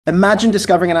Imagine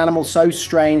discovering an animal so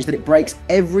strange that it breaks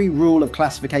every rule of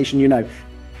classification you know.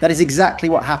 That is exactly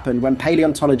what happened when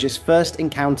paleontologists first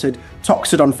encountered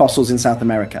Toxodon fossils in South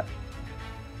America.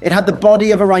 It had the body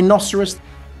of a rhinoceros,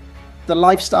 the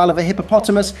lifestyle of a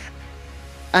hippopotamus,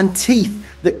 and teeth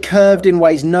that curved in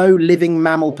ways no living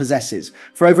mammal possesses.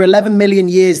 For over 11 million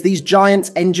years, these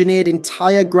giants engineered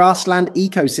entire grassland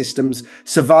ecosystems,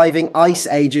 surviving ice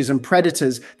ages and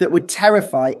predators that would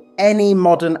terrify any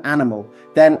modern animal.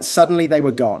 Then suddenly they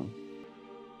were gone.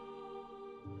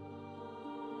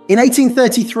 In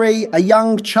 1833, a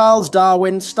young Charles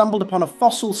Darwin stumbled upon a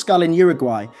fossil skull in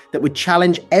Uruguay that would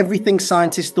challenge everything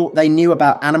scientists thought they knew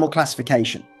about animal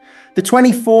classification. The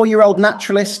 24-year-old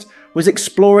naturalist was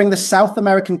exploring the South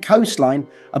American coastline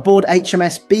aboard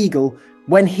HMS Beagle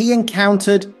when he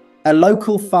encountered a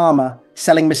local farmer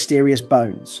selling mysterious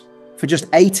bones. For just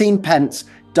 18 pence,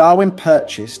 Darwin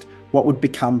purchased what would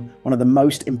become one of the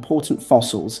most important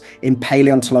fossils in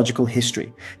paleontological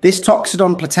history. This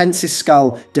Toxodon platensis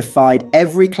skull defied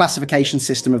every classification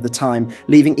system of the time,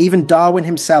 leaving even Darwin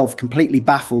himself completely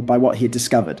baffled by what he had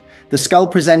discovered. The skull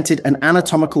presented an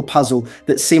anatomical puzzle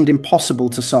that seemed impossible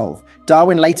to solve.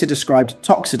 Darwin later described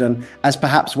Toxodon as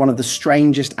perhaps one of the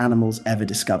strangest animals ever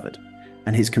discovered,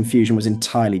 and his confusion was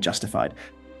entirely justified.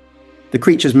 The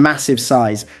creature's massive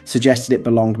size suggested it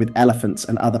belonged with elephants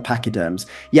and other pachyderms,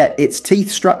 yet its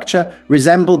teeth structure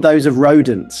resembled those of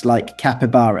rodents like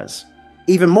capybaras.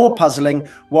 Even more puzzling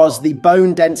was the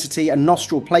bone density and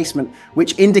nostril placement,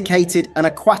 which indicated an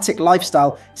aquatic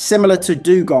lifestyle similar to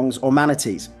dugongs or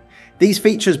manatees. These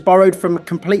features, borrowed from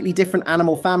completely different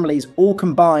animal families, all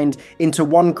combined into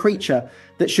one creature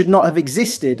that should not have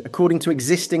existed according to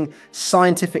existing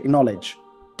scientific knowledge.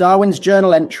 Darwin's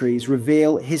journal entries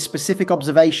reveal his specific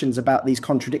observations about these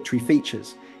contradictory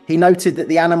features. He noted that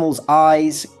the animal's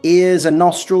eyes, ears, and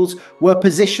nostrils were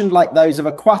positioned like those of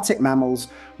aquatic mammals,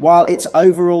 while its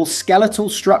overall skeletal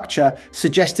structure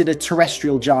suggested a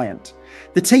terrestrial giant.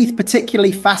 The teeth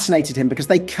particularly fascinated him because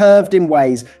they curved in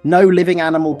ways no living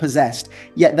animal possessed,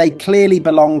 yet they clearly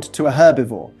belonged to a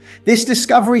herbivore. This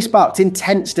discovery sparked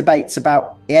intense debates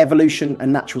about evolution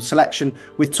and natural selection,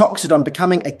 with Toxodon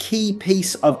becoming a key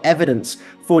piece of evidence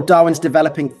for Darwin's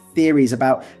developing theories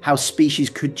about how species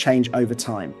could change over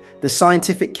time. The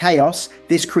scientific chaos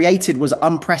this created was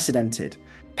unprecedented.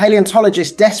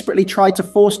 Paleontologists desperately tried to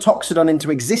force Toxodon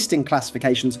into existing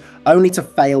classifications, only to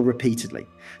fail repeatedly.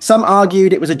 Some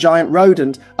argued it was a giant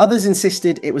rodent, others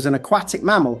insisted it was an aquatic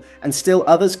mammal, and still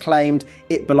others claimed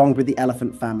it belonged with the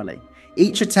elephant family.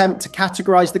 Each attempt to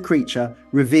categorize the creature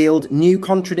revealed new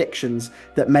contradictions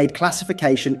that made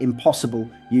classification impossible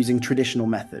using traditional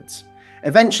methods.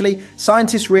 Eventually,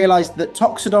 scientists realized that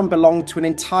Toxodon belonged to an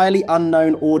entirely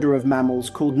unknown order of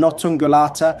mammals called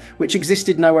Notungulata, which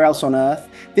existed nowhere else on Earth.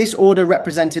 This order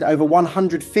represented over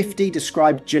 150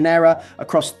 described genera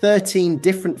across 13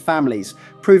 different families,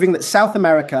 proving that South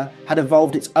America had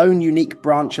evolved its own unique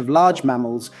branch of large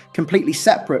mammals, completely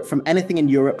separate from anything in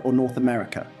Europe or North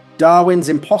America. Darwin's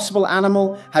impossible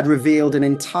animal had revealed an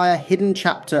entire hidden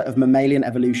chapter of mammalian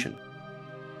evolution.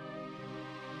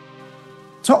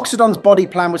 Toxodon's body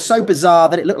plan was so bizarre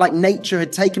that it looked like nature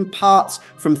had taken parts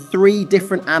from 3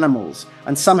 different animals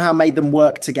and somehow made them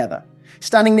work together.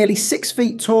 Standing nearly 6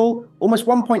 feet tall, almost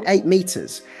 1.8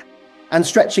 meters, and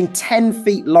stretching 10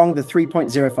 feet long, the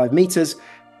 3.05 meters,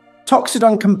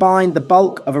 Toxodon combined the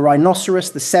bulk of a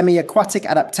rhinoceros, the semi-aquatic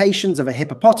adaptations of a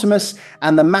hippopotamus,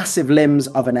 and the massive limbs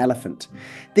of an elephant.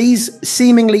 These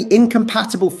seemingly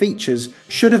incompatible features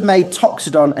should have made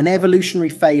Toxodon an evolutionary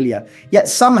failure, yet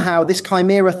somehow this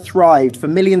chimera thrived for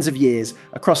millions of years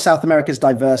across South America's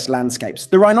diverse landscapes.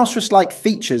 The rhinoceros-like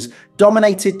features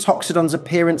dominated Toxodon's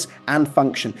appearance and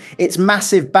function. Its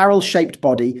massive barrel-shaped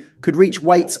body could reach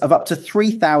weights of up to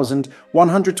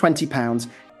 3,120 pounds,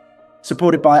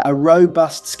 supported by a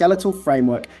robust skeletal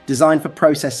framework designed for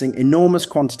processing enormous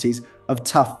quantities of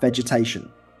tough vegetation.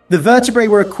 The vertebrae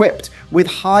were equipped with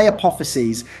high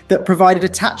apophyses that provided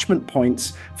attachment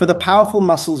points for the powerful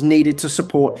muscles needed to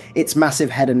support its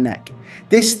massive head and neck.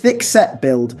 This thick-set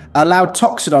build allowed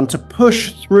Toxodon to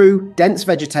push through dense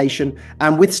vegetation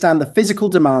and withstand the physical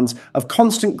demands of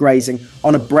constant grazing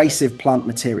on abrasive plant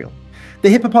material. The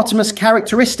hippopotamus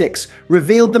characteristics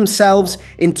revealed themselves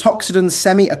in Toxodon's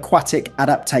semi-aquatic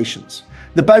adaptations.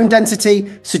 The bone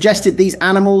density suggested these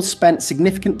animals spent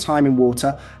significant time in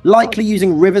water, likely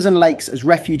using rivers and lakes as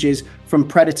refuges from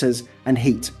predators and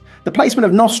heat. The placement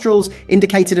of nostrils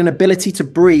indicated an ability to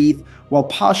breathe while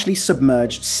partially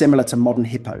submerged, similar to modern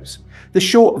hippos. The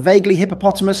short, vaguely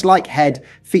hippopotamus-like head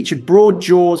featured broad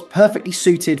jaws perfectly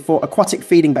suited for aquatic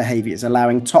feeding behaviours,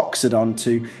 allowing Toxodon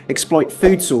to exploit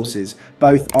food sources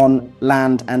both on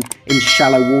land and in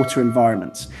shallow water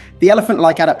environments. The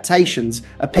elephant-like adaptations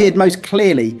appeared most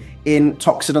clearly in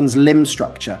Toxodon's limb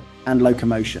structure and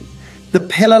locomotion. The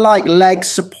pillar-like legs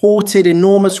supported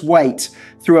enormous weight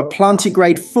through a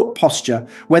plantigrade foot posture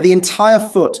where the entire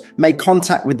foot made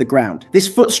contact with the ground. This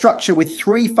foot structure with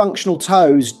 3 functional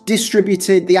toes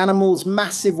distributed the animal's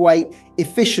massive weight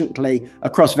efficiently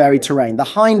across varied terrain. The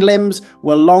hind limbs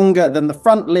were longer than the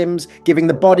front limbs, giving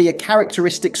the body a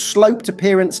characteristic sloped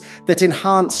appearance that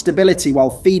enhanced stability while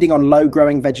feeding on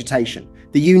low-growing vegetation.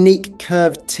 The unique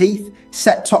curved teeth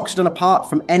set Toxodon apart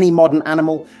from any modern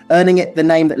animal, earning it the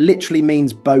name that literally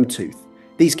means bow tooth.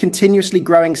 These continuously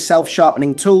growing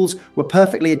self-sharpening tools were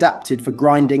perfectly adapted for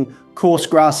grinding coarse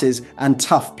grasses and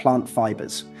tough plant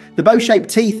fibers. The bow-shaped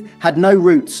teeth had no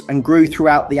roots and grew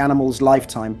throughout the animal's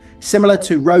lifetime, similar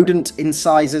to rodent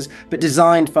incisors but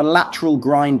designed for lateral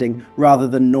grinding rather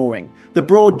than gnawing. The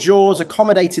broad jaws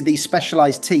accommodated these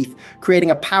specialized teeth,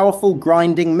 creating a powerful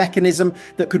grinding mechanism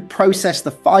that could process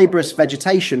the fibrous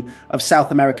vegetation of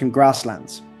South American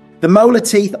grasslands. The molar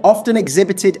teeth often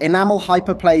exhibited enamel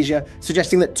hyperplasia,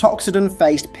 suggesting that Toxodon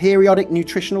faced periodic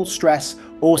nutritional stress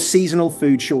or seasonal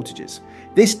food shortages.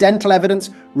 This dental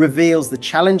evidence reveals the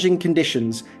challenging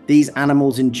conditions these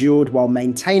animals endured while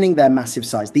maintaining their massive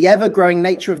size. The ever-growing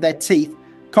nature of their teeth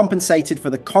compensated for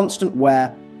the constant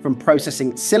wear from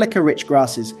processing silica-rich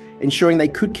grasses, ensuring they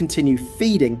could continue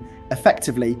feeding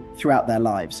effectively throughout their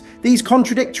lives. These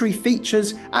contradictory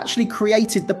features actually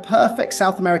created the perfect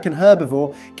South American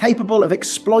herbivore, capable of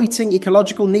exploiting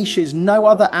ecological niches no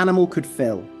other animal could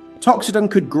fill. Toxodon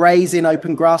could graze in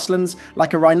open grasslands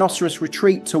like a rhinoceros,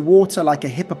 retreat to water like a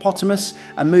hippopotamus,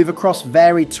 and move across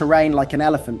varied terrain like an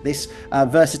elephant. This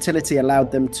versatility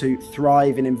allowed them to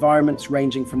thrive in environments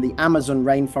ranging from the Amazon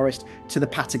rainforest to the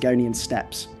Patagonian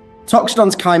steppes.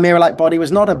 Toxodon's chimera-like body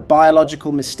was not a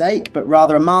biological mistake, but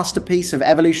rather a masterpiece of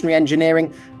evolutionary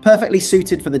engineering, perfectly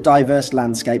suited for the diverse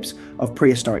landscapes of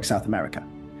prehistoric South America.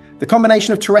 The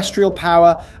combination of terrestrial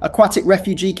power, aquatic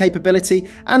refugee capability,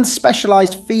 and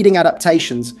specialized feeding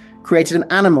adaptations created an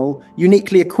animal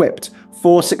uniquely equipped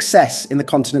for success in the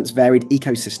continent's varied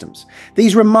ecosystems.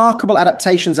 These remarkable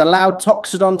adaptations allowed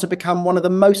Toxodon to become one of the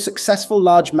most successful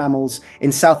large mammals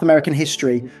in South American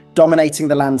history, dominating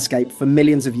the landscape for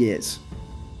millions of years.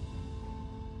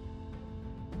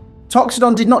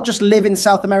 Toxodon did not just live in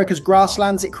South America's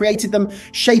grasslands, it created them,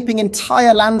 shaping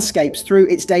entire landscapes through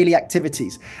its daily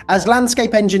activities. As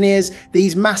landscape engineers,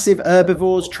 these massive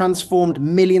herbivores transformed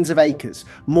millions of acres,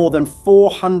 more than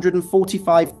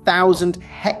 445,000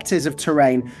 hectares of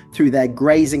terrain through their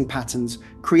grazing patterns,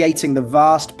 creating the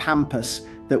vast pampas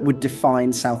that would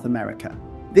define South America.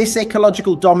 This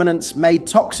ecological dominance made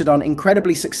Toxodon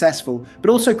incredibly successful, but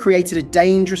also created a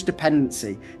dangerous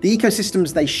dependency. The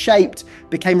ecosystems they shaped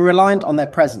became reliant on their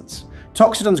presence.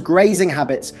 Toxodon's grazing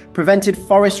habits prevented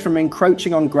forests from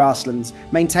encroaching on grasslands,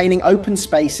 maintaining open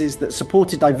spaces that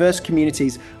supported diverse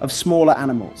communities of smaller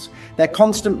animals. Their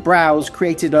constant browse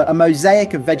created a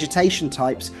mosaic of vegetation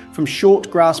types, from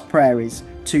short grass prairies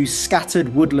to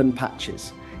scattered woodland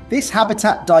patches. This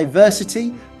habitat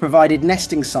diversity provided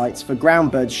nesting sites for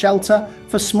ground birds, shelter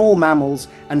for small mammals,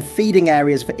 and feeding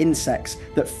areas for insects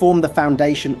that form the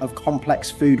foundation of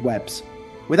complex food webs.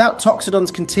 Without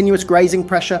Toxodon's continuous grazing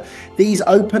pressure, these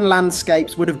open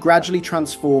landscapes would have gradually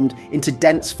transformed into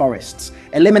dense forests,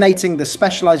 eliminating the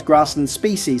specialized grassland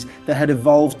species that had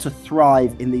evolved to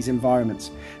thrive in these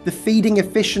environments. The feeding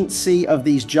efficiency of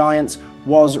these giants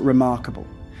was remarkable.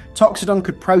 Toxodon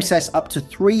could process up to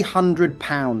 300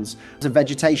 pounds of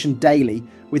vegetation daily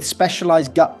with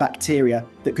specialized gut bacteria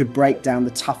that could break down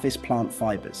the toughest plant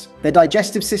fibers. Their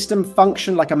digestive system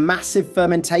functioned like a massive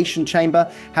fermentation chamber,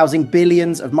 housing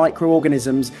billions of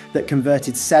microorganisms that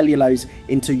converted cellulose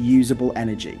into usable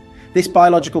energy. This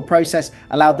biological process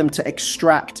allowed them to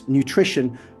extract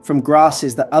nutrition from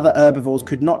grasses that other herbivores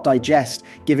could not digest,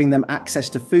 giving them access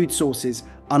to food sources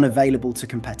unavailable to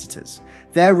competitors.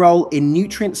 Their role in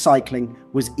nutrient cycling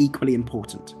was equally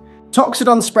important.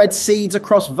 Toxodon spread seeds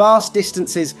across vast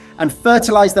distances and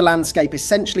fertilized the landscape,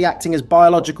 essentially acting as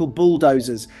biological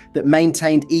bulldozers that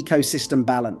maintained ecosystem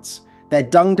balance. Their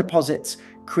dung deposits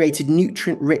created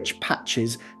nutrient-rich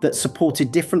patches that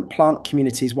supported different plant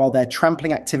communities, while their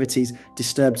trampling activities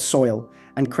disturbed soil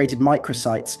and created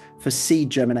microsites for seed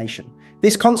germination.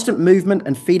 This constant movement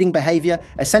and feeding behavior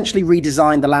essentially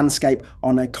redesigned the landscape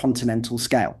on a continental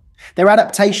scale. Their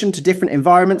adaptation to different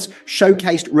environments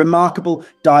showcased remarkable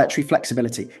dietary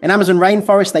flexibility. In Amazon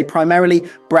rainforest, they primarily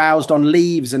browsed on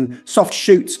leaves and soft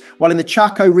shoots, while in the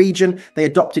Chaco region, they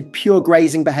adopted pure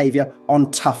grazing behavior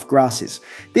on tough grasses.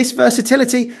 This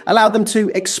versatility allowed them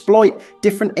to exploit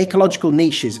different ecological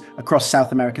niches across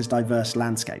South America's diverse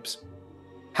landscapes.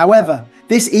 However,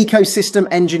 this ecosystem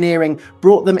engineering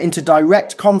brought them into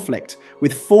direct conflict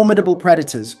with formidable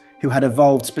predators who had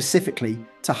evolved specifically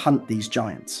to hunt these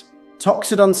giants.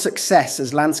 Toxodon's success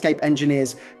as landscape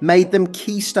engineers made them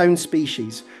keystone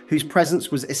species whose presence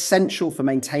was essential for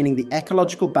maintaining the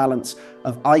ecological balance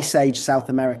of Ice Age South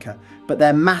America, but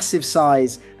their massive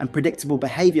size and predictable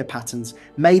behavior patterns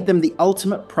made them the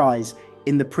ultimate prize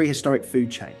in the prehistoric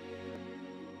food chain.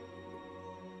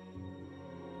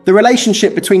 The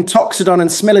relationship between Toxodon and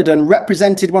Smilodon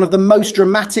represented one of the most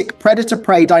dramatic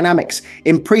predator-prey dynamics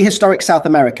in prehistoric South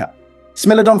America.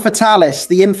 Smilodon fatalis,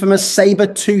 the infamous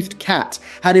saber-toothed cat,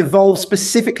 had evolved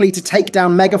specifically to take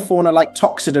down megafauna like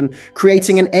Toxodon,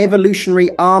 creating an evolutionary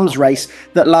arms race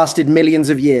that lasted millions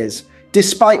of years.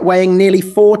 Despite weighing nearly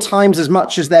 4 times as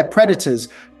much as their predators,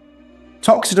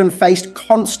 Toxodon faced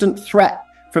constant threat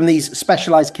from these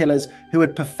specialized killers who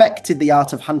had perfected the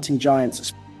art of hunting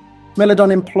giants.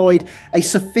 Smilodon employed a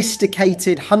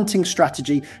sophisticated hunting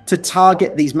strategy to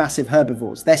target these massive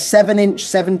herbivores. Their 7-inch,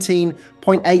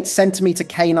 17.8 centimeter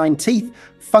canine teeth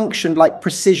functioned like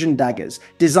precision daggers,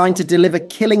 designed to deliver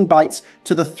killing bites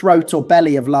to the throat or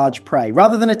belly of large prey.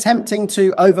 Rather than attempting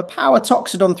to overpower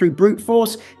Toxodon through brute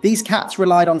force, these cats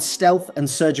relied on stealth and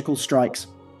surgical strikes.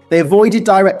 They avoided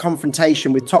direct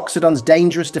confrontation with Toxodon's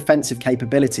dangerous defensive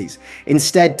capabilities,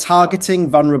 instead targeting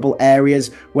vulnerable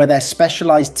areas where their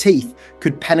specialized teeth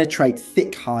could penetrate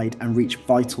thick hide and reach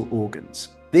vital organs.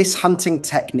 This hunting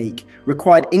technique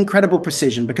required incredible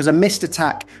precision because a missed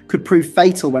attack could prove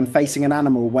fatal when facing an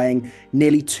animal weighing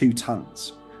nearly 2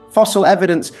 tons. Fossil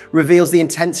evidence reveals the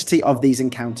intensity of these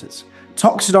encounters.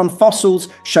 Toxodon fossils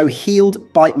show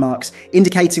healed bite marks,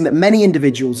 indicating that many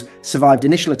individuals survived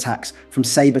initial attacks from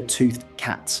saber-toothed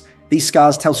cats. These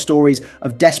scars tell stories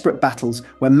of desperate battles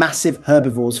where massive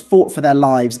herbivores fought for their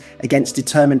lives against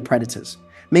determined predators.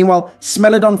 Meanwhile,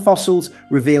 Smilodon fossils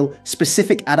reveal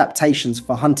specific adaptations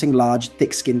for hunting large,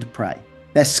 thick-skinned prey.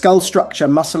 Their skull structure,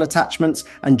 muscle attachments,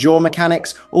 and jaw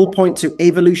mechanics all point to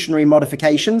evolutionary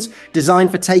modifications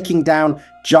designed for taking down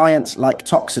giants like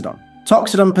Toxodon.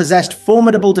 Toxodon possessed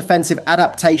formidable defensive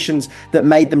adaptations that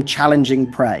made them challenging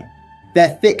prey. Their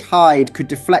thick hide could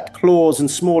deflect claws and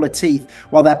smaller teeth,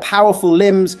 while their powerful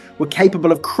limbs were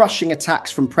capable of crushing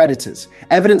attacks from predators.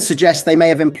 Evidence suggests they may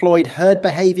have employed herd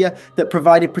behavior that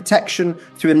provided protection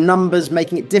through numbers,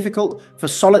 making it difficult for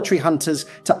solitary hunters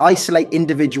to isolate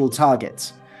individual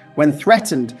targets. When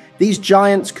threatened, these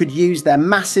giants could use their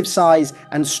massive size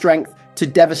and strength to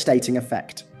devastating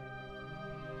effect.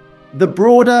 The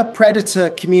broader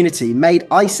predator community made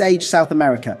Ice Age South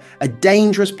America a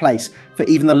dangerous place for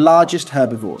even the largest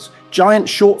herbivores. Giant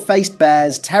short-faced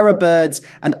bears, terror birds,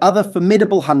 and other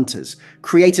formidable hunters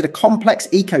created a complex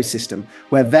ecosystem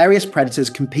where various predators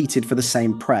competed for the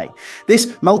same prey.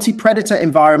 This multi-predator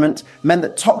environment meant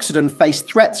that Toxodon faced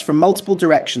threats from multiple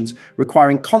directions,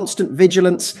 requiring constant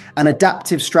vigilance and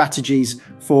adaptive strategies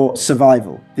for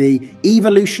survival. The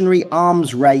evolutionary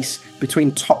arms race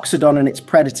between Toxodon and its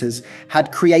predators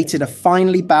had created a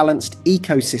finely balanced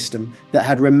ecosystem that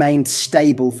had remained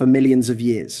stable for millions of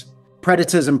years.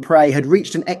 Predators and prey had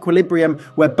reached an equilibrium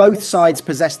where both sides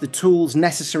possessed the tools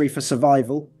necessary for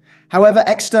survival. However,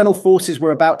 external forces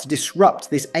were about to disrupt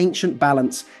this ancient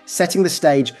balance, setting the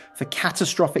stage for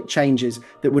catastrophic changes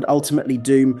that would ultimately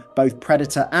doom both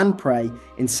predator and prey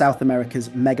in South America's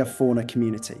megafauna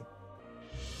community.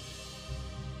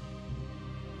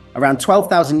 Around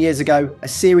 12,000 years ago, a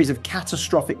series of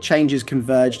catastrophic changes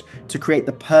converged to create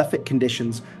the perfect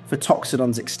conditions for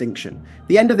Toxodon's extinction.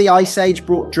 The end of the Ice Age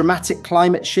brought dramatic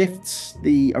climate shifts,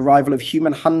 the arrival of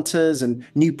human hunters and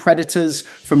new predators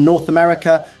from North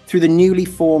America through the newly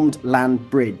formed land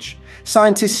bridge.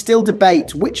 Scientists still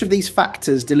debate which of these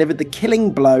factors delivered the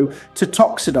killing blow to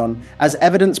Toxodon, as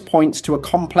evidence points to a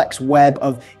complex web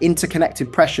of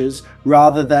interconnected pressures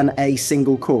rather than a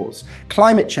single cause.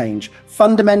 Climate change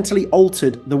fundamentally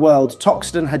altered the world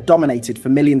Toxodon had dominated for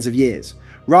millions of years.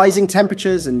 Rising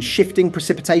temperatures and shifting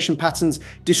precipitation patterns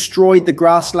destroyed the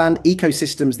grassland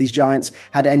ecosystems these giants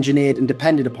had engineered and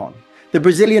depended upon. The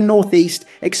Brazilian Northeast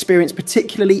experienced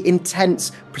particularly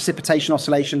intense precipitation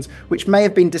oscillations, which may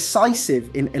have been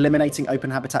decisive in eliminating open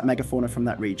habitat megafauna from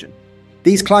that region.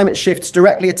 These climate shifts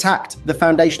directly attacked the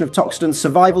foundation of Toxodon's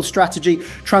survival strategy,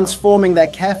 transforming their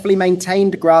carefully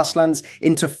maintained grasslands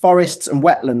into forests and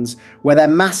wetlands, where their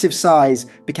massive size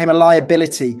became a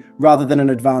liability rather than an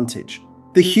advantage.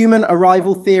 The human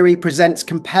arrival theory presents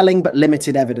compelling but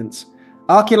limited evidence.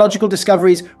 Archaeological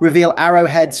discoveries reveal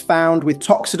arrowheads found with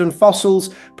Toxodon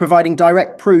fossils, providing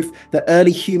direct proof that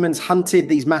early humans hunted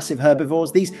these massive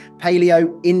herbivores. These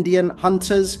Paleo-Indian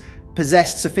hunters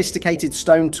possessed sophisticated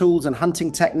stone tools and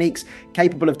hunting techniques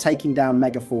capable of taking down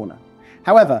megafauna.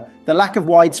 However, the lack of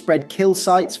widespread kill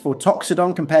sites for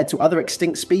Toxodon compared to other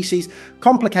extinct species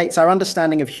complicates our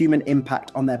understanding of human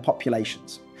impact on their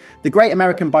populations. The Great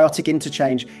American Biotic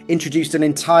Interchange introduced an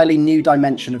entirely new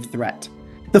dimension of threat.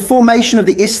 The formation of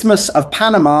the Isthmus of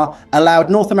Panama allowed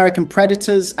North American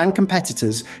predators and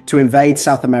competitors to invade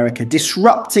South America,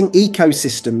 disrupting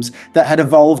ecosystems that had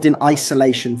evolved in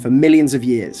isolation for millions of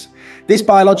years. This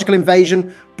biological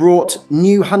invasion brought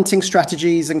new hunting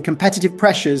strategies and competitive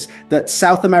pressures that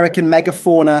South American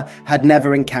megafauna had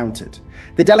never encountered.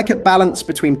 The delicate balance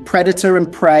between predator and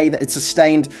prey that had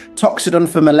sustained Toxodon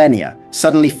for millennia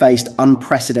suddenly faced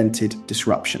unprecedented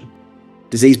disruption.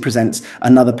 Disease presents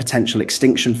another potential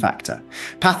extinction factor.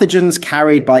 Pathogens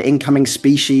carried by incoming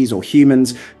species or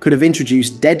humans could have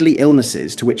introduced deadly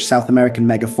illnesses to which South American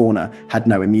megafauna had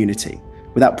no immunity.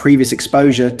 Without previous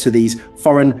exposure to these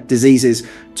foreign diseases,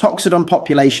 Toxodon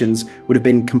populations would have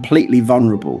been completely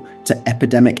vulnerable to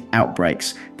epidemic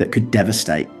outbreaks that could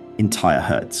devastate entire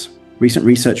herds. Recent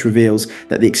research reveals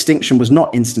that the extinction was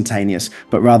not instantaneous,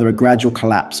 but rather a gradual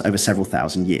collapse over several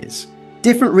thousand years.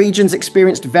 Different regions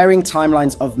experienced varying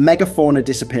timelines of megafauna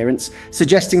disappearance,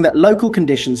 suggesting that local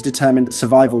conditions determined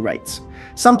survival rates.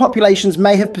 Some populations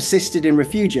may have persisted in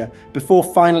refugia before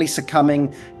finally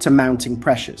succumbing to mounting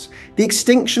pressures. The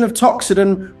extinction of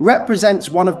Toxodon represents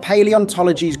one of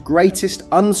paleontology's greatest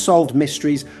unsolved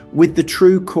mysteries, with the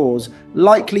true cause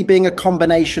likely being a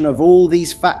combination of all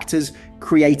these factors,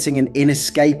 creating an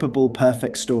inescapable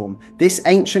perfect storm. This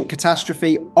ancient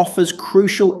catastrophe offers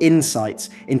crucial insights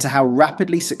into how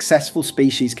rapidly successful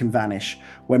species can vanish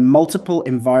when multiple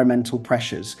environmental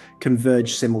pressures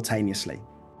converge simultaneously.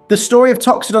 The story of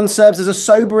Toxodon serves as a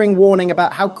sobering warning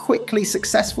about how quickly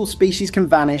successful species can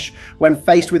vanish when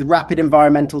faced with rapid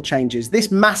environmental changes.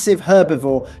 This massive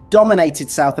herbivore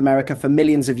dominated South America for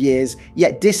millions of years,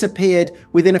 yet disappeared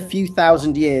within a few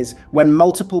thousand years when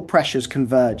multiple pressures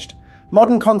converged.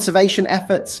 Modern conservation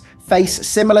efforts face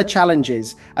similar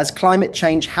challenges as climate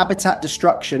change, habitat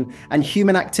destruction, and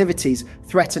human activities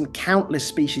threaten countless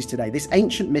species today. This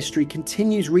ancient mystery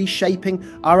continues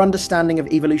reshaping our understanding of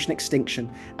evolution,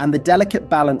 extinction, and the delicate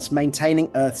balance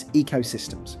maintaining Earth's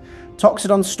ecosystems.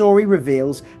 Toxodon's story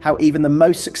reveals how even the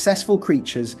most successful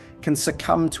creatures can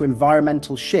succumb to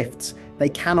environmental shifts they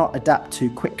cannot adapt to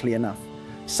quickly enough.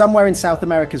 Somewhere in South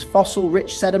America's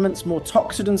fossil-rich sediments, more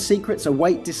Toxodon secrets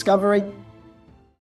await discovery.